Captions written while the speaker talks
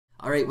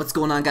Alright, what's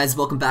going on, guys?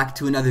 Welcome back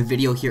to another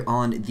video here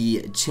on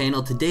the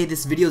channel. Today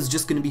this video is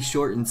just going to be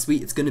short and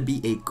sweet. It's going to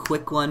be a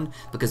quick one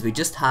because we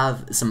just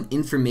have some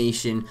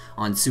information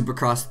on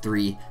Supercross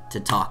 3 to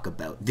talk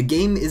about. The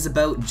game is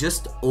about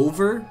just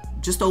over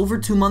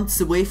 2 months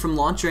away from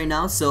launch right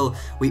now, so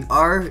we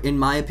are, in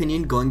my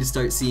opinion, going to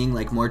start seeing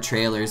like more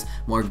trailers,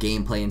 more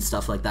gameplay and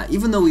stuff like that,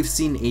 even though we've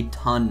seen a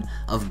ton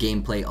of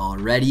gameplay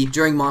already.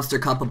 During Monster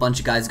Cup, a bunch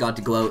of guys got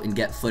to go out and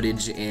get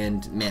footage,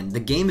 and man,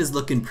 the game is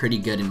looking pretty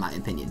good in my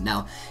opinion.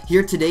 Now,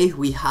 here today,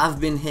 we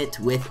have been hit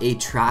with a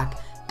track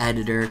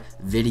editor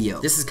video.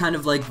 This is kind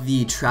of like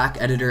the track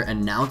editor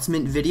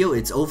announcement video.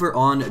 It's over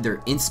on their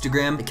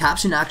Instagram. The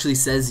caption actually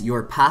says,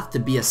 "Your path to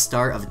be a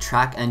star of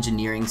track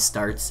engineering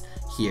starts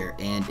here,"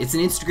 and it's an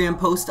Instagram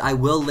post. I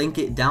will link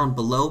it down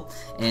below,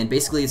 and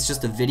basically it's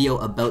just a video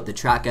about the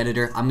track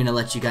editor. I'm gonna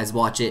let you guys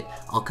watch it.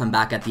 I'll come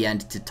back at the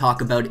end to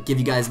talk about it, give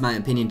you guys my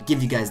opinion,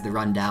 give you guys the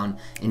rundown.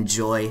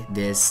 Enjoy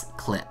this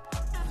clip.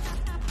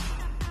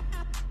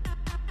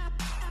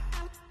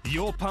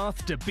 Your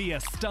path to be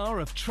a star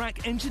of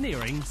track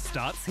engineering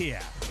starts here.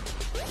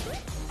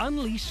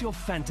 Unleash your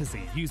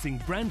fantasy using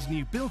brand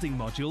new building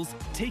modules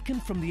taken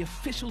from the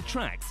official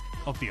tracks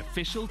of the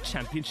official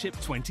Championship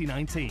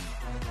 2019.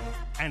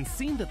 And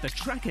seeing that the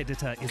track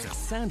editor is a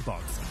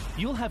sandbox,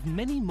 you'll have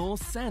many more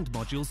sand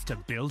modules to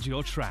build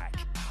your track.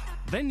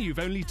 Then you've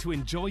only to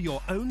enjoy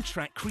your own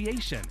track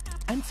creation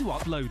and to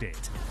upload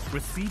it,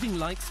 receiving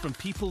likes from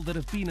people that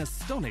have been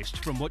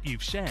astonished from what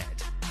you've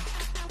shared.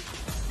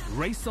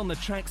 Race on the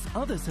tracks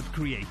others have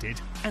created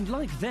and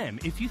like them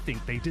if you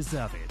think they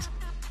deserve it.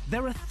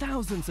 There are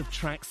thousands of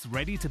tracks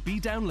ready to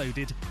be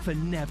downloaded for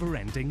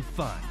never-ending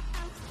fun.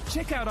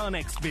 Check out our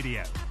next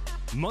video.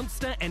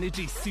 Monster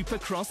Energy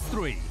Supercross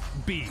 3.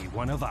 Be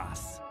one of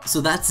us. So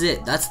that's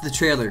it. That's the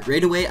trailer.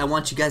 Right away, I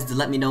want you guys to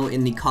let me know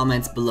in the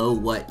comments below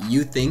what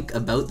you think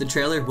about the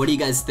trailer. What do you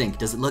guys think?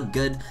 Does it look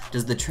good?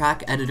 Does the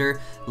track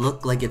editor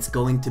look like it's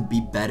going to be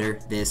better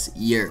this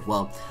year?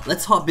 Well,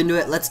 let's hop into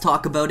it. Let's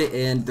talk about it,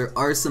 and there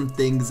are some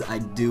things I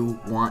do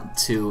want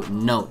to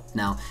note.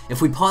 Now,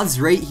 if we pause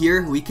right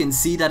here, we can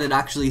see that it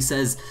actually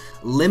says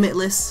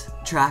Limitless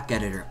Track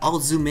Editor. I'll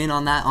zoom in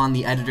on that on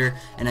the editor,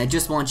 and I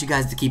just want you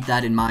guys to keep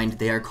that in mind.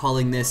 They are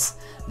calling this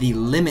the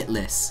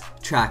Limitless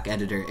Track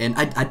Editor, and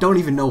I don't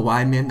even know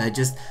why, man.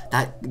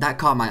 That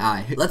caught my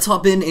eye. Let's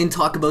hop in and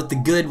talk about the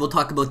good. We'll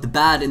talk about the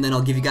bad, and then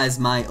I'll give you guys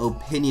my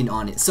opinion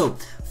on it. So,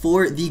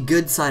 for the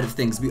good side of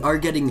things, we are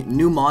getting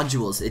new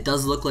modules. It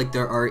does look like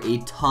there are a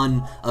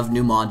ton of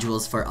new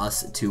modules for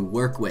us to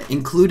work with,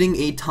 including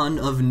a ton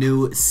of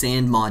new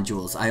sand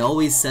modules. I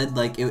always said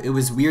like it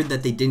was weird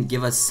that they didn't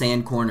give us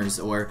sand corners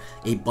or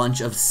a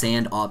bunch of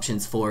sand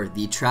options for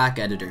the track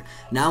editor.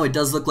 Now it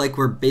does look like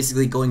we're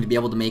basically going to be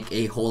able to make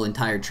a whole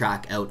entire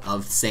track out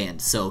of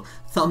sand. So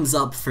thumbs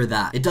up for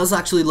that. It does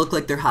actually look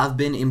like there have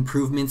been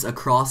improvements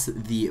across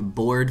the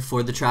board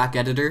for the track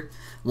editor.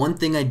 One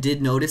thing I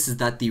did notice is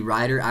that the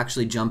rider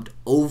actually jumped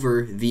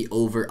over the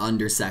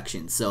over-under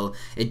section. So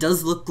it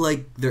does look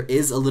like there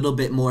is a little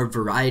bit more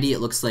variety. It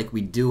looks like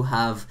we do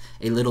have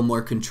a little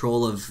more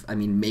control of,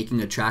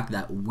 making a track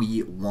that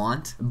we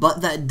want.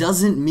 But that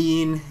doesn't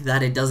mean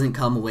that it doesn't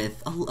come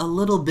with a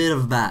little bit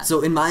of bad.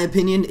 So in my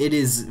opinion, it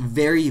is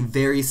very,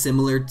 very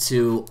similar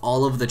to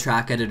all of the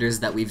track editors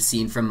that we've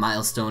seen from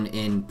Milestone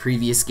in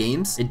previous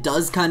games. It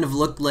does kind of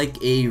look like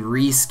a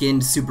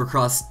reskinned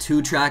Supercross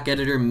 2 track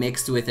editor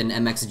mixed with an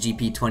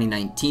MXGP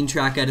 2019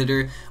 track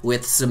editor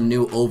with some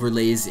new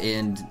overlays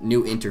and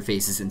new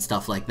interfaces and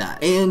stuff like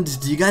that. And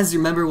do you guys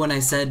remember when I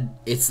said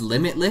it's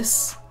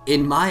limitless?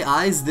 In my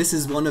eyes, this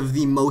is one of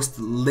the most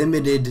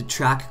limited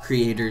track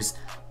creators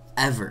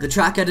ever. The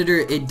track editor,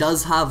 it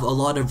does have a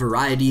lot of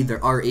variety.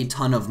 There are a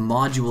ton of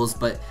modules,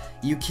 but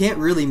you can't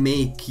really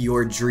make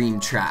your dream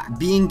track.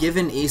 Being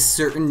given a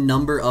certain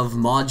number of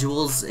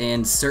modules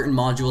and certain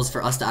modules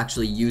for us to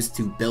actually use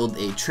to build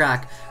a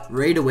track,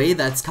 right away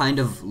that's kind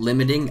of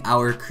limiting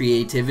our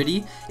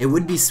creativity. It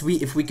would be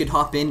sweet if we could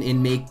hop in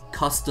and make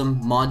custom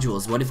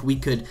modules. What if we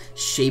could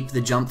shape the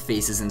jump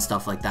faces and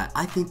stuff like that?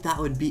 I think that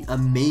would be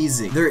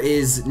amazing. There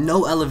is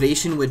no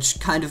elevation, which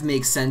kind of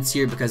makes sense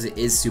here because it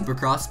is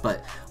Supercross,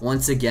 but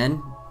once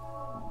again,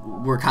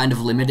 we're kind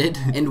of limited.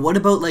 And what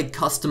about like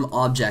custom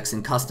objects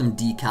and custom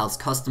decals,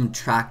 custom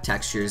track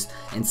textures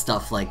and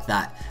stuff like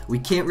that? We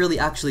can't really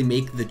actually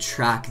make the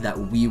track that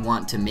we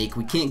want to make.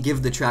 We can't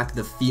give the track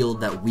the feel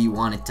that we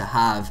want it to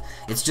have.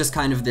 It's just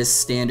kind of this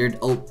standard,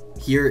 oh,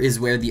 here is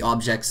where the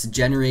object's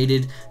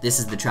generated, this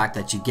is the track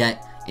that you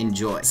get,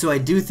 enjoy. So I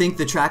do think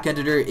the track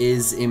editor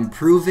is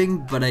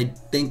improving, but I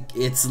think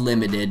it's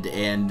limited,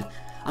 and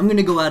I'm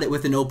gonna go at it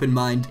with an open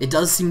mind. It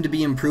does seem to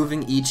be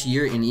improving each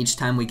year, and each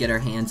time we get our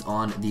hands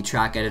on the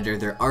track editor,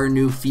 there are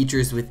new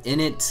features within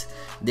it.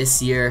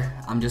 This year,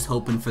 I'm just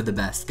hoping for the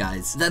best,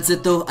 guys. That's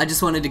it though. I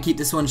just wanted to keep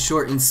this one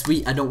short and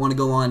sweet. I don't want to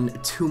go on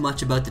too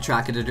much about the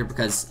track editor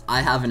because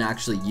I haven't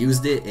actually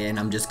used it, and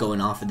I'm just going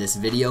off of this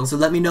video. So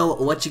let me know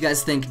what you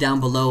guys think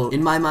down below.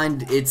 In my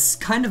mind, it's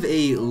kind of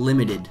a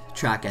limited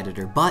track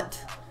editor, but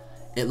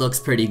it looks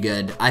pretty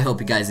good. I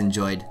hope you guys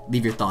enjoyed.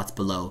 Leave your thoughts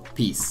below.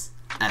 Peace.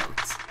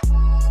 out.